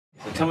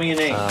So tell me your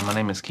name. My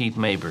name is Keith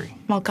Mabry.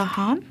 Malka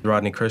Han.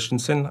 Rodney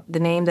Christensen. The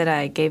name that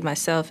I gave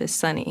myself is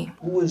Sunny.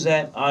 Who is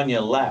that on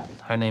your lap?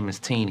 Her name is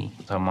Teeny.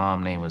 Her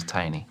mom's name was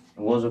Tiny.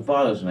 And what was her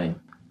father's name?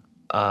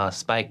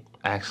 Spike,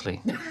 actually.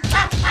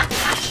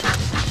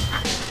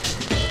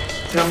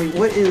 Tell me,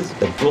 what is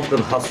the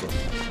Brooklyn hustle?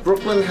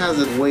 Brooklyn has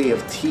a way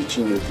of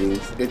teaching you things.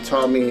 It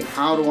taught me,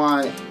 how do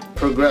I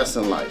progress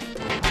in life?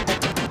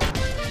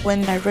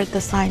 When I read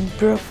the sign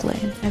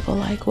Brooklyn, I go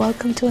like,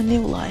 welcome to a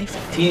new life.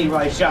 Teeny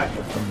rides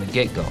shotgun. From the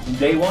get-go. From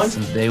day one?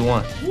 Since day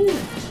one. Woo.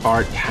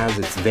 Art has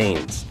its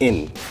veins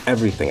in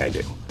everything I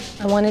do.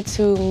 I wanted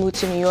to move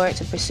to New York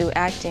to pursue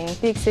acting.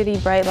 Big city,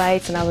 bright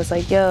lights, and I was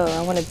like, yo,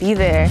 I want to be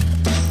there.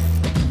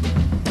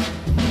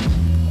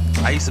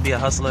 I used to be a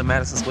hustler in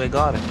Madison Square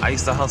Garden. I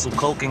used to hustle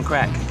Coke and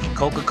crack,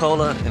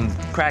 Coca-Cola and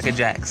Cracker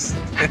Jacks.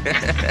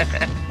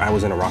 I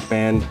was in a rock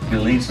band. You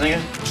the lead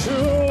singer?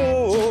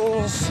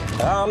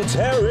 I'm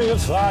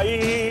terrified.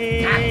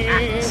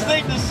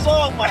 Sing the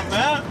song, my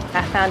man.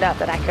 I found out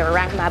that I could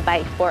ride my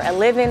bike for a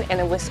living, and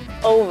it was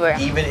over.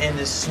 Even in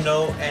the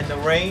snow and the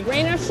rain?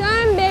 Rain or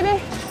shine, baby.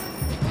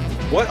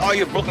 What are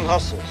your Brooklyn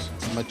hustles?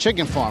 I'm a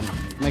chicken farmer,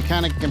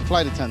 mechanic and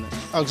flight attendant,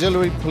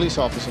 auxiliary police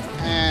officer,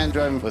 and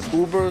driving with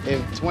Uber.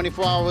 If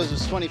 24 hours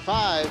was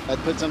 25, I'd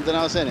put something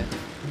else in it.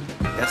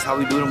 That's how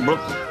we do it in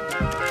Brooklyn.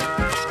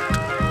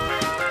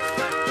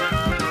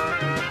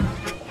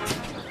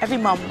 Every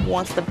mom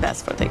wants the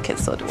best for their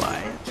kids, so do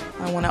I.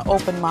 I want to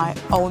open my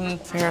own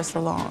hair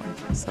salon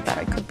so that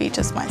I could be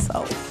just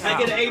myself. Can I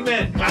get an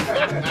amen?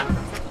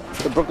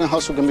 The Brooklyn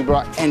hustle can be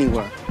brought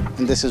anywhere,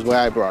 and this is where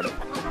I brought it.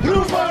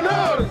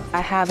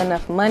 I have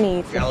enough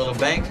money. Got a little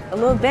bank? A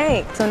little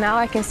bank. So now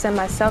I can send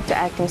myself to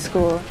acting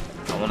school.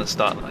 I want to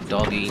start a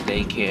doggy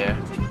daycare.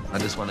 I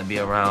just want to be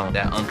around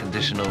that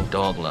unconditional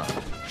dog love.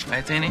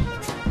 Right, Teeny?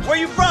 Where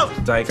you from?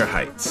 Diker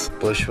Heights.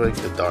 Bushwick,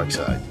 the dark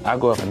side. I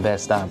grew up in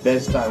Bed-Stuy.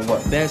 Bed-Stuy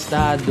what?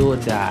 Bed-Stuy, do or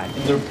die.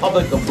 The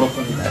Republic of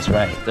Brooklyn. That's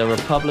right. The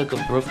Republic of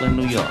Brooklyn,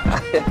 New York.